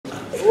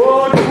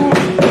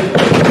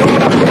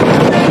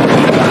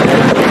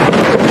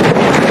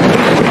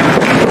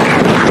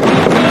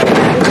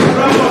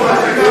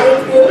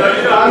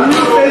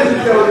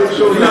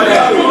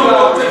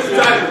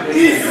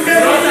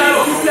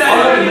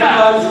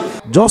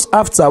Just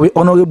after we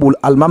Honorable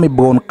Alimamy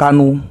Brun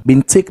Kanu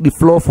been take the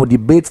floor for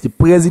debate the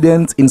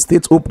president in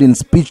state opening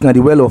speech na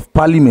the well of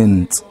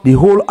parliament, the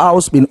whole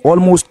house been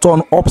almost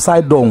turned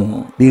upside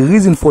down. The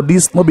reason for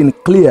this not been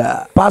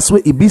clear. Pass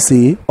way be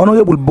say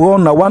Honorable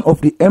Brun na one of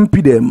the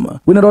MP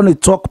them we not only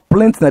talk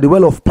plenty na the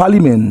well of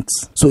parliament,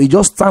 so he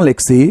just stand like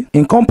say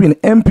in company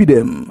MP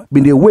them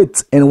been they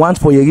wait and want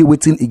for yeri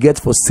waiting he get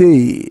for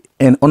say.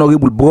 And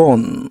Honorable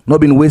Brun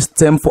not been waste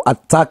time for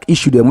attack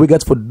issue them we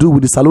get for do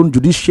with the Salon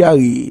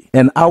judiciary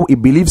and how he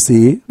believes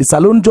say the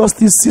Salon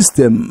justice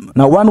system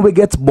now one we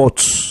get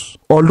bought.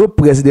 Although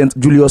President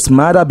Julius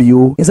Maada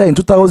inside in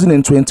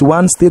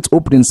 2021 state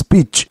opening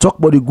speech talk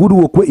about the good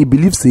work where he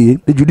believes say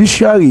the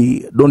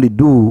judiciary don't they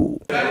do.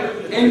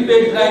 In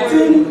page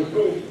 19,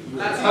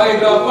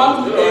 paragraph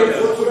 1 to 8,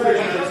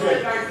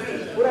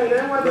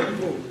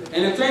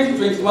 in the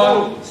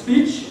 2021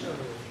 speech,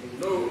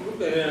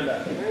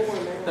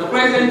 the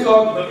President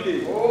talked about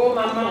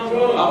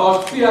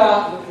fair,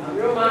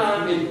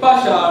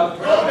 impartial,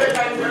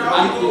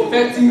 and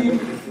effective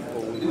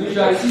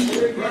judicial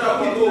system.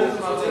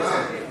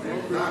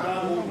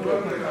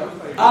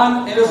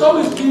 And in the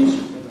summary speech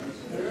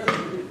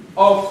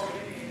of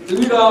the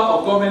leader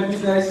of government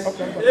business,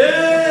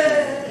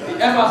 he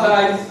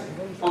emphasized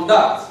on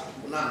that.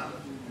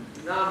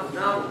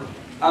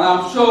 And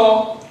I'm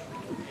sure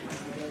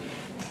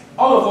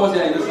all of us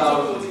here in this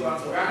house,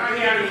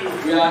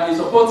 we are in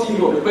supporting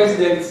of the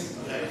president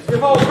to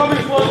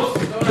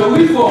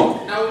reform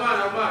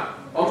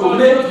or to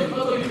make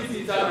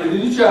the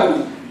judiciary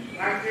a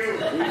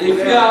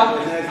fair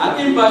and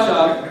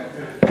impartial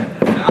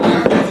and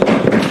effective.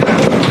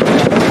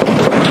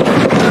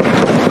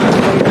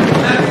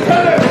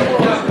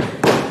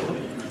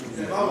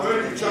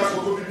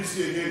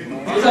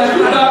 Mr.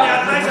 Speaker,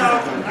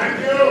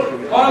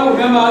 honorable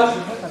members,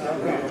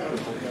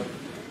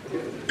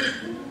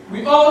 we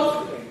all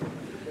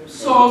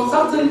saw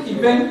certain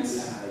events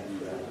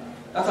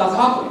that has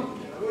happened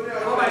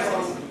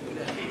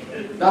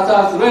that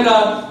has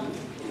rendered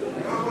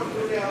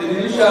the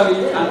judiciary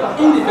and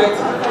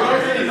ineffective.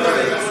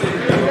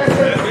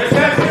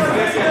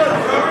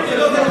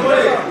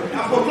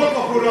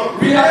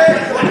 We have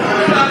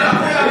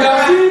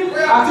seen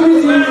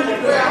activities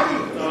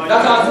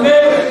that has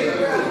made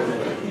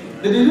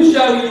the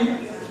judiciary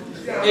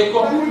a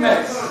complete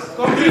mess.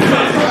 An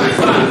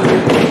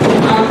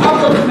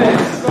absolute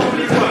mess.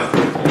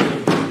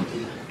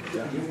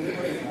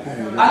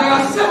 And there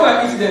are several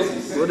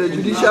incidences. So the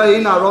judiciary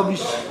in a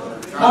rubbish.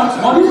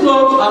 On this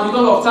note, and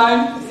because of time,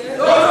 I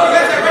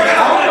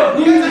want to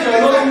bring to your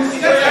notice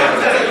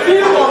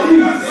few of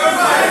these.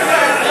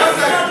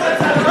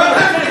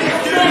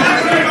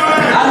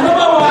 And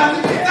number one,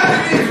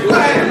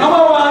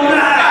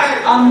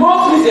 and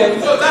most recent,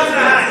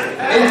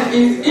 is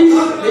the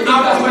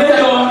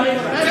interpretation of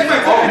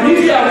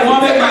Mr.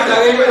 Mohammed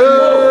Masare.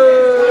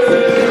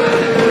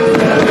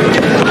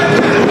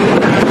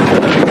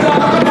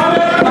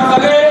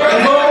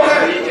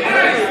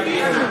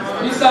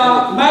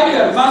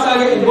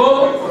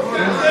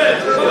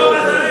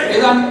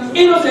 Is an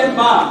innocent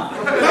man.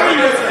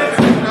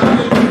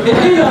 It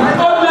is an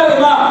ordinary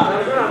man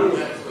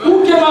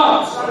who came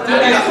out to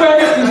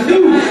express his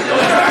views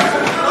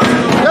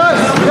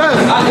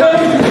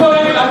against the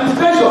current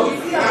administration.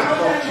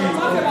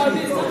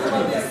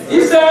 He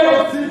said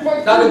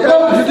that the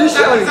government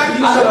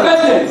and the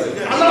president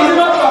is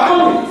not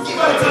performing.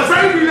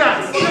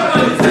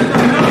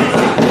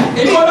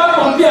 In further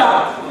compare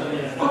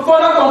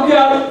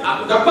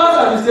the past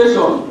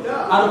administration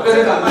and the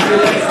present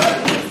administration.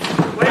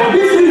 For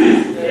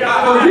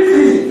this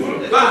reason,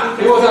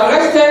 he was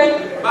arrested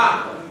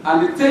and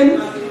detained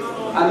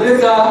and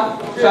later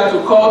tried to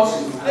court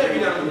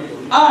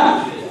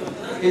and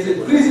is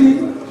in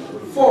prison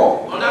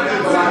for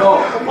law.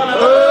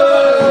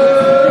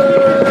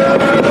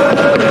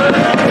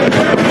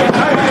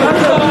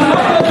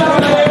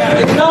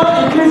 He's now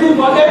in prison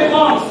for 8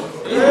 months.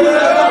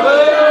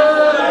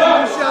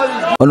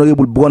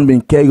 Honorable Brun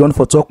been carry on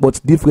for talk about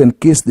different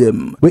case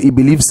them where he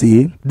believes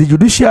say the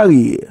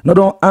judiciary not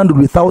on handled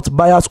without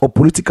bias or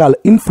political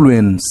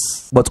influence.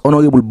 But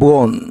Honorable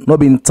Brun not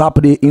been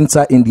tapped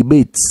inside in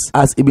debates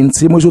as he been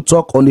same to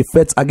talk on the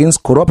fight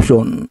against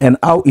corruption and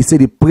how he say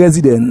the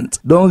president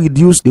don't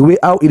reduce the way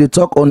how he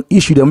talk on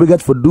issue them we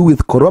get for do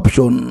with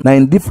corruption. Now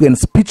in different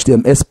speech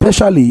them,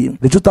 especially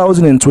the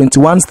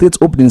 2021 state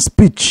opening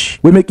speech,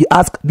 we make he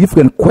ask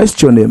different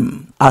question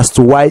them as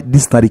to why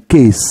this not the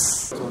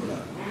case.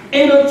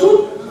 In the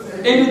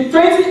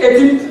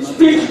 2018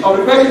 speech of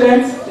the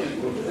president,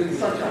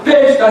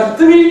 page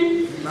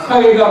 33,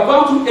 paragraph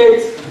 1 to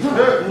 8,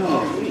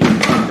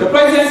 the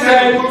president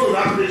said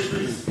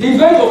he's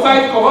going to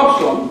fight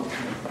corruption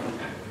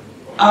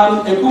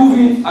and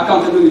improving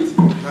accountability.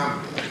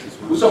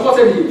 We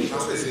supported him.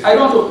 I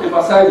don't want to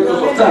emphasize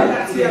because of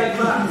time.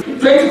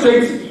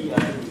 2020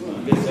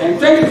 and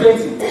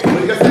 2020,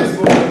 the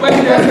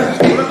president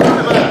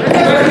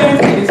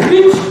in his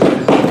speech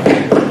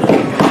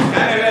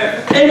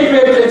in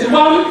page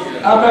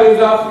 21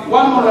 paragraph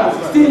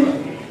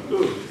 116,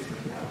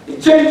 he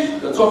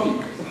changed the topic.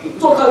 He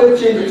totally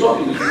changed the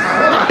topic.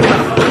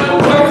 From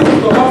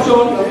fighting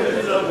corruption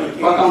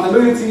for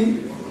accountability,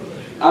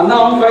 and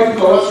now fighting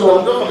corruption for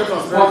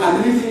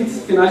illicit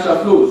financial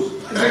flows.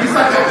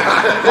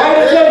 Why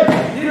the change?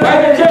 Why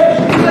the change?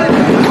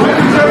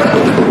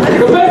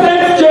 The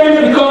president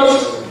changed because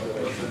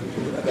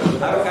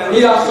he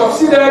has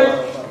succeeded,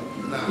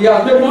 he has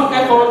made more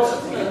effort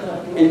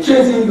in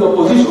chasing the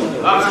opposition.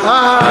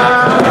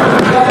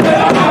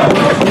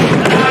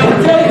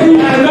 Chasing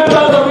the members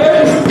of the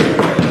ANC.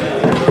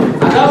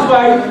 And that's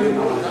why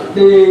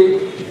the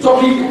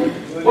topic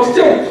was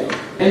changed.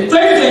 In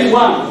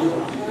 2021,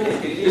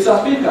 Mr.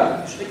 Speaker,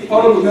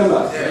 honorable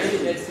members,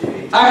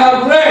 I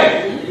have read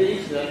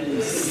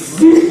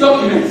these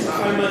documents,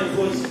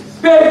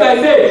 page by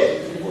page,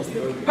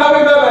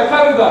 paragraph by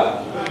paragraph.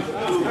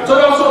 So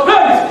your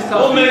surprise, Mr.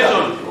 Speaker,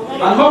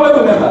 and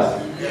honorable members,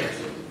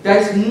 there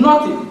is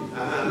nothing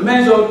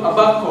mentioned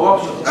about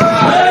corruption.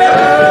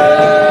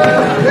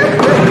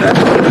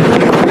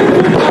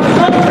 People have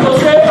nothing to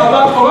say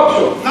about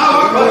corruption.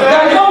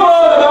 There is no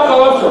word about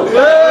corruption.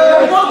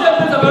 There is no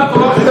statement about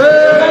corruption.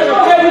 There is no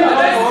heading about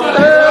corruption.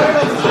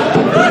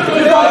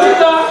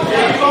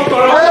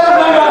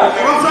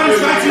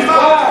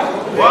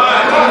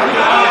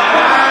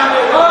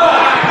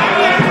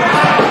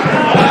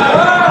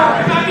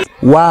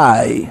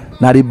 Why?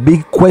 Now the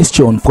big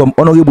question from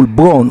Honorable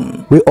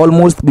Brun, we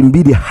almost been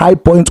be the high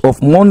point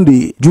of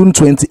Monday, June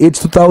 28,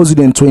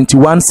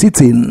 2021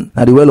 sitting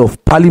at the Well of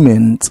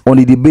Parliament on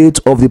the debate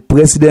of the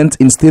President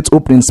in state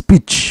opening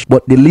speech,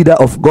 but the leader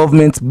of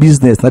government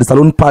business, now the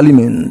Salon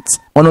Parliament,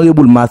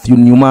 Honorable Matthew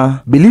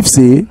Newma, believes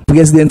say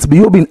President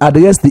Biobin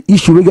addressed the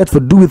issue we get for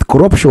do with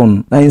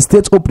corruption now in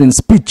state opening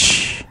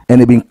speech,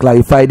 and they been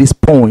clarified this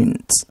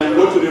point.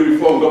 Go to the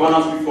reform,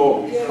 governance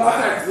reform.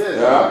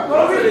 Yeah.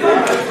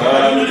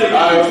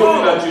 I told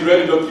you that you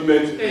read the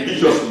document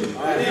religiously.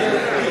 I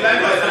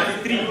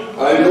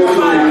go to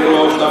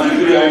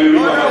 33,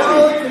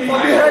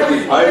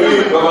 I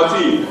read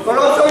Gabati. You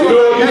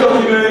know, this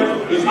document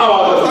is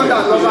our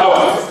document. It's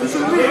ours.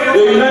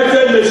 The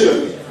United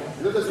Nations,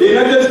 the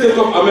United States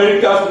of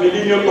America's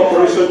Millennium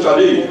Corporation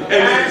Challenge,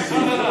 MCC,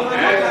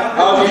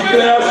 has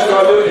declared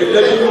Australia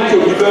eligible to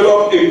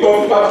develop a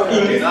compact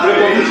in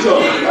recognition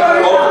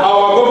of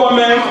our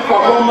government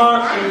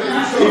performance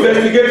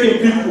investigating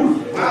people,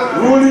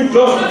 ruling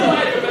justly,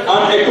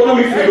 and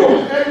economic freedom.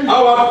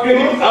 Our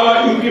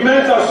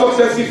incremental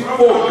successes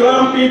for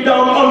clamping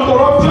down on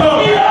corruption.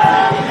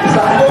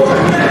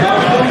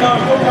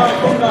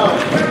 Come down.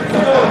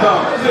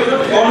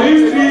 On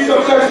these 3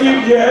 successive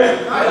years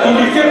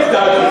indicates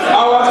that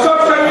our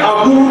success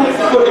are good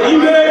for the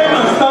image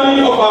and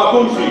standing of our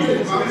country,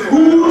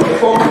 good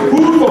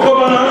for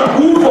governance,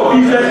 good for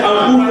business, and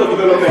good for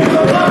development.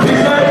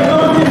 Besides,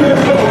 nothing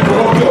mentioned of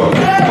corruption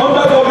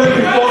under government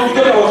reform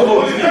because of some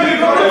of these things.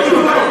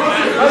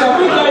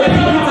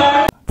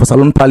 For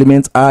Salon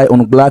Parliament, I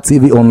on Gbla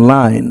TV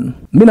online.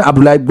 Mina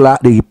Abdullah Gbla,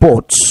 the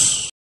report.